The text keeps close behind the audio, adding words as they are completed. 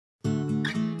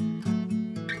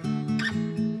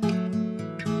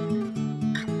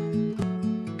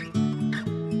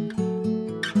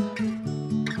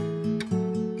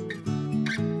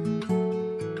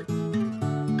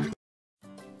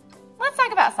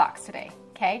about socks today,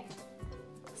 okay?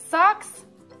 Socks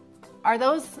are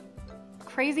those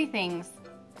crazy things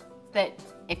that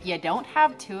if you don't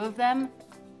have two of them,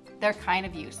 they're kind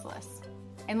of useless.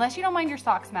 Unless you don't mind your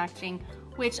socks matching,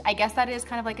 which I guess that is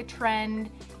kind of like a trend.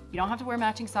 You don't have to wear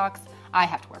matching socks. I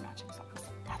have to wear matching socks.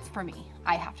 That's for me.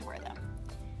 I have to wear them.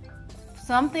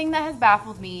 Something that has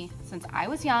baffled me since I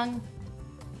was young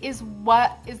is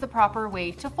what is the proper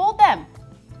way to fold them.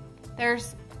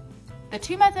 There's the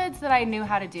two methods that I knew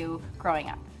how to do growing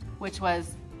up, which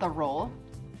was the roll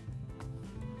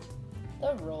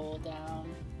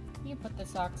down. You put the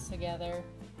socks together,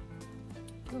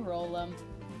 you roll them,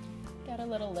 got a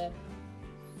little lip.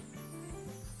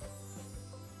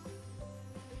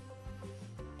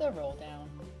 The roll down.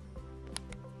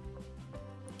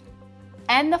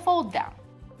 And the fold down.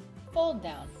 Fold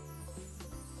down.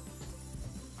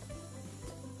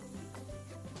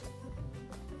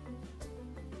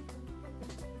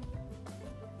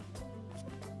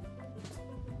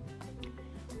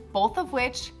 Both of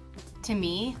which, to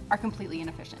me, are completely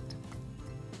inefficient,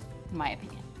 in my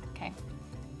opinion, okay?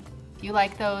 If you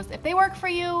like those, if they work for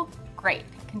you, great,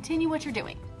 continue what you're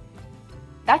doing.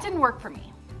 That didn't work for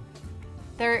me.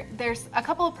 There's a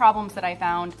couple of problems that I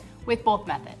found with both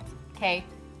methods, okay?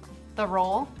 The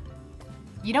roll,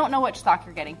 you don't know which sock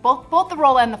you're getting. Both the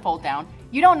roll and the fold down,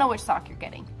 you don't know which sock you're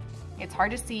getting. It's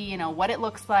hard to see, you know, what it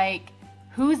looks like,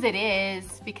 whose it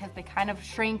is, because they kind of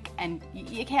shrink and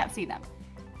you can't see them.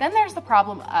 Then there's the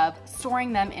problem of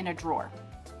storing them in a drawer.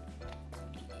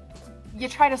 You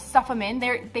try to stuff them in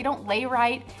there, they don't lay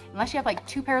right unless you have like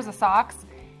two pairs of socks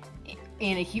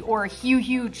in a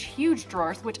huge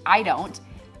drawers, which I don't.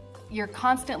 You're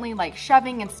constantly like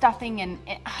shoving and stuffing and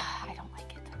I don't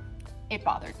like it. It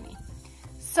bothered me.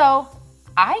 So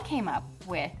I came up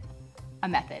with a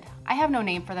method. I have no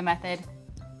name for the method.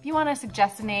 If you want to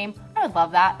suggest a name, I would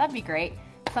love that. That'd be great.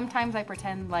 Sometimes I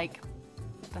pretend like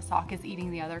the sock is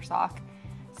eating the other sock.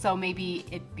 So maybe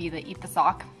it'd be the eat the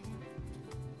sock.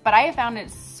 But I have found it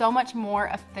so much more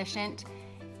efficient,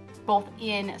 both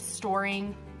in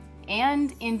storing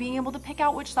and in being able to pick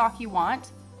out which sock you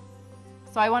want.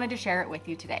 So I wanted to share it with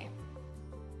you today.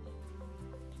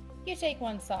 You take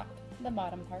one sock, the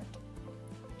bottom part.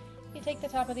 You take the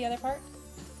top of the other part,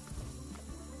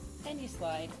 and you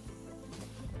slide.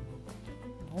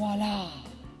 Voila!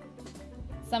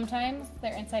 Sometimes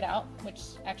they're inside out, which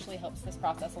actually helps this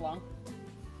process along.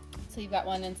 So you've got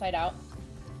one inside out.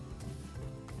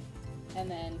 And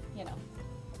then, you know,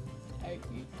 I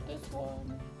eat this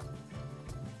one.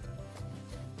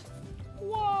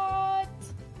 What?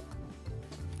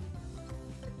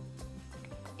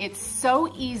 It's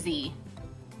so easy,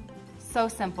 so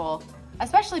simple,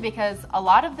 especially because a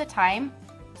lot of the time,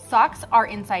 socks are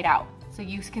inside out. So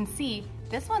you can see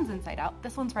this one's inside out,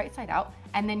 this one's right side out,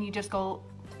 and then you just go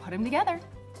put them together.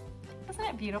 Isn't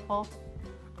it beautiful?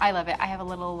 I love it. I have a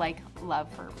little like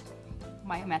love for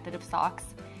my method of socks.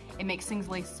 It makes things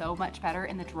lay so much better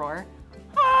in the drawer,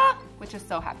 which is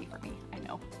so happy for me. I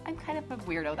know. I'm kind of a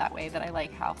weirdo that way, that I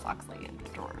like how socks lay in the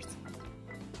drawers.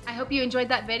 I hope you enjoyed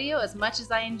that video as much as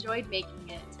I enjoyed making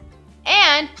it.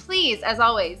 And please, as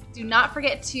always, do not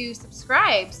forget to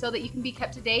subscribe so that you can be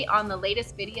kept to date on the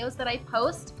latest videos that I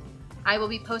post. I will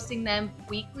be posting them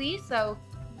weekly, so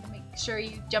make sure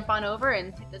you jump on over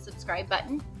and hit the subscribe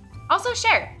button. Also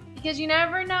share, because you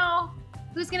never know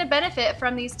who's going to benefit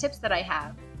from these tips that I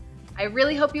have. I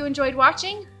really hope you enjoyed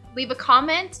watching. Leave a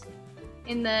comment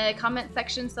in the comment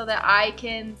section so that I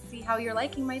can see how you're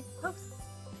liking my posts.